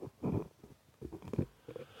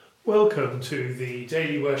Welcome to the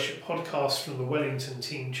Daily Worship podcast from the Wellington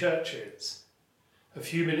Team Churches. A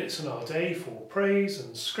few minutes in our day for praise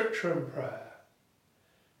and scripture and prayer.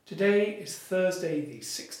 Today is Thursday the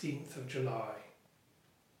 16th of July.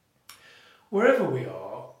 Wherever we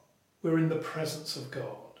are, we're in the presence of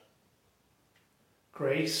God.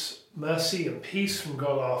 Grace, mercy and peace from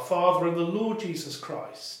God our Father and the Lord Jesus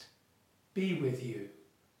Christ be with you.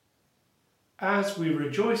 As we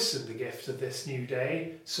rejoice in the gift of this new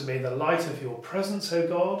day, so may the light of your presence, O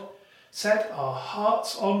God, set our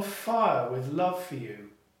hearts on fire with love for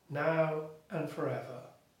you, now and forever.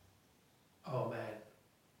 Amen.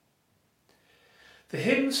 The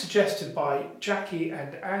hymn suggested by Jackie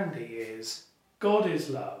and Andy is God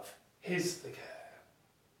is Love, His the Care.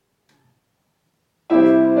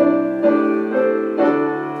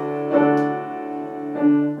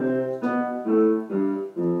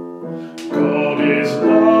 God is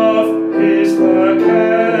love, His the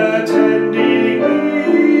care, tending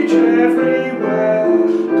each everywhere.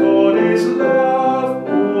 God is love,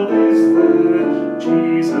 all is there.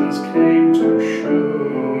 Jesus came to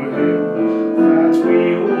show Him, that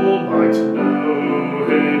we all might know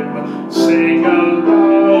Him. Sing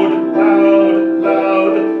aloud, loud,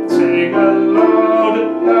 loud, sing aloud,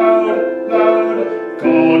 loud, loud.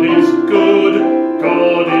 God is good,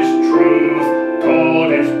 God is truth, God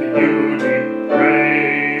is beauty,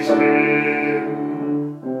 praise Him.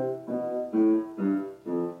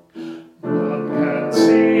 None can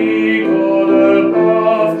see God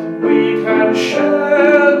above, we can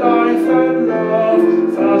share life and love.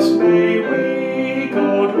 Thus may we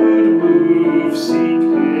Godward move, seek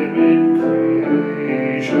Him in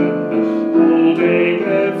creation, holding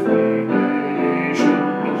every nation.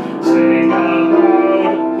 Sing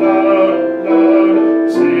aloud, loud,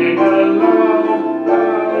 loud, sing aloud,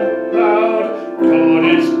 loud, loud. God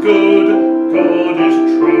is good, God is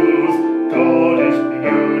truth, God is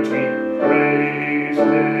beauty, praise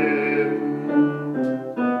Him.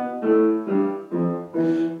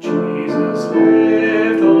 Jesus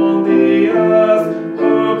lived on the earth,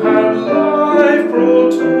 hope and life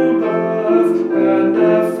brought to birth, and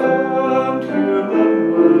affirmed human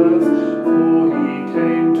worth, for He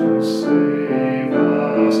came to save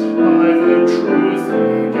us, by the truth He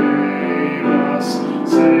gave us.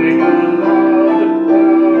 Sing aloud,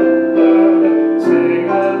 loud, loud, sing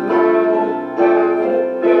aloud, loud,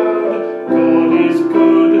 loud. God is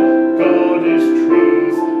good, God is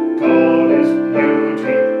truth, God is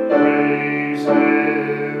beauty, praise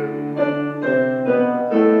Him.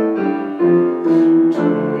 To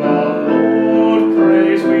our Lord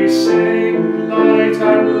praise we sing, light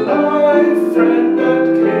and life, friend and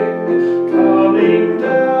King, coming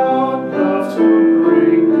down love to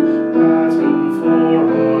bring, pattern for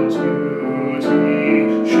our duty,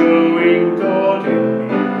 showing God in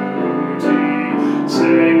beauty.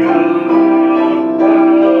 Sing aloud,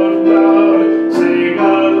 loud, loud, sing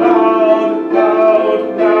aloud, loud,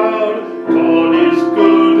 loud. God is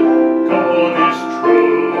good, God is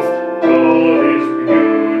truth, God is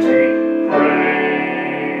beauty,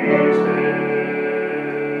 praise Him.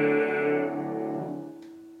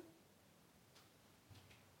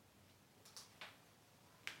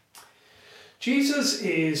 Jesus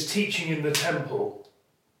is teaching in the temple.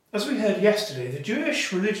 As we heard yesterday, the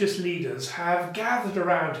Jewish religious leaders have gathered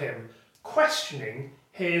around Him, questioning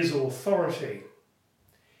His authority.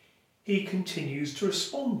 He continues to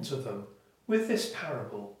respond to them with this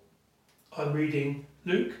parable. I'm reading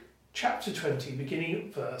Luke chapter 20, beginning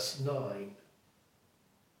at verse 9.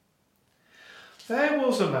 There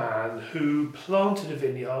was a man who planted a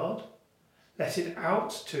vineyard, let it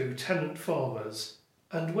out to tenant farmers,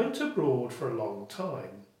 and went abroad for a long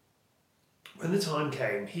time. When the time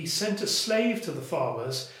came, he sent a slave to the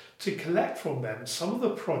farmers to collect from them some of the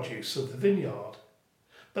produce of the vineyard.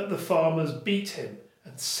 But the farmers beat him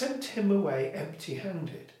and sent him away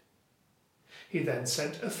empty-handed. He then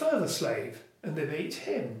sent a further slave, and they beat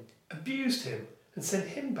him, abused him, and sent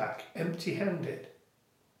him back empty-handed.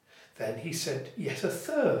 Then he sent yet a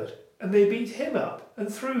third, and they beat him up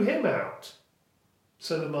and threw him out.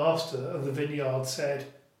 So the master of the vineyard said,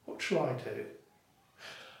 "What shall I do?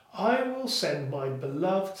 I will send my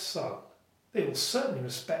beloved son. They will certainly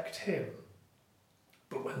respect him."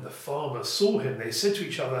 But when the farmers saw him, they said to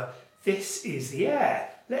each other, "This is the heir.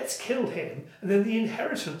 Let's kill him, and then the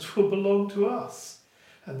inheritance will belong to us."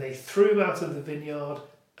 And they threw him out of the vineyard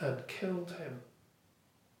and killed him.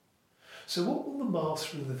 So what will the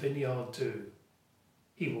master of the vineyard do?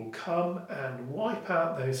 He will come and wipe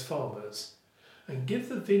out those farmers and give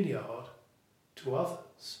the vineyard to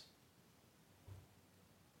others.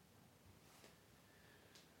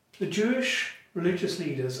 The Jewish religious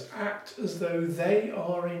leaders act as though they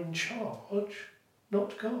are in charge,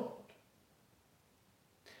 not God.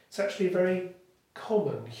 It's actually a very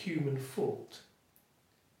common human fault.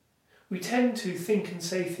 We tend to think and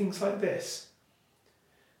say things like this: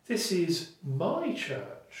 this is my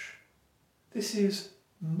church, this is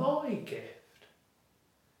my gift,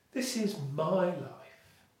 this is my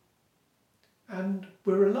life, and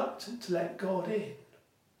we're reluctant to let God in.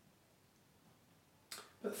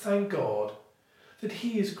 But thank God that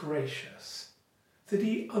He is gracious, that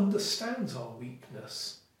He understands our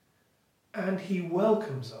weakness, and He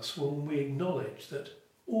welcomes us when we acknowledge that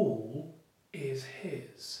all is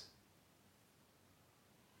His.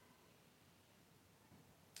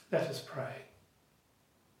 Let us pray.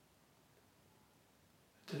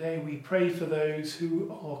 Today we pray for those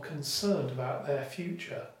who are concerned about their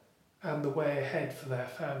future and the way ahead for their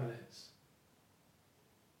families.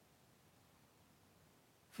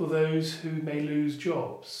 For those who may lose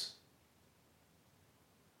jobs.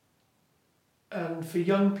 And for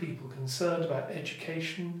young people concerned about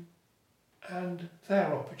education and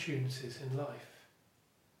their opportunities in life.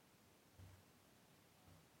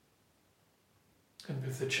 And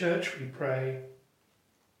with the Church we pray,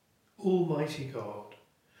 Almighty God,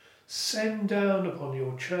 send down upon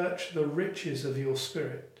your Church the riches of your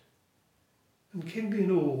Spirit, and kindle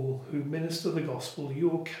in all who minister the gospel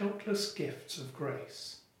your countless gifts of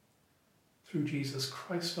grace. Through Jesus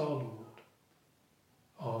Christ our Lord.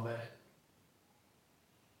 Amen.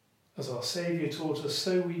 As our Saviour taught us,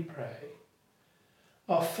 so we pray.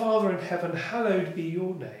 Our Father in heaven, hallowed be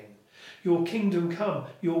your name. Your kingdom come,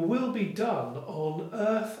 your will be done on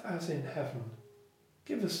earth as in heaven.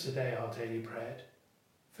 Give us today our daily bread.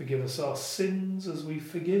 Forgive us our sins as we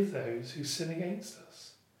forgive those who sin against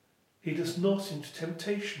us. Lead us not into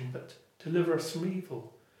temptation, but deliver us from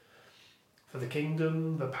evil. For the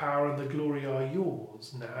kingdom, the power and the glory are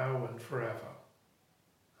yours, now and forever.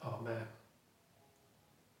 Amen.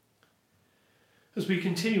 As we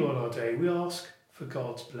continue on our day, we ask for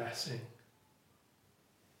God's blessing.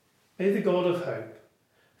 May the God of hope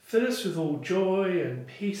fill us with all joy and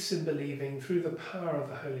peace in believing through the power of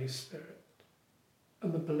the Holy Spirit,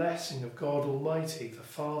 and the blessing of God Almighty, the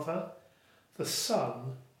Father, the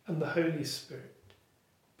Son, and the Holy Spirit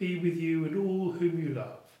be with you and all whom you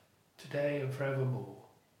love, today and forevermore.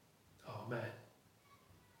 Amen.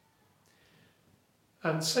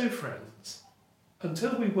 And so, friends,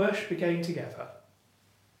 until we worship again together,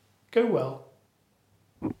 go well.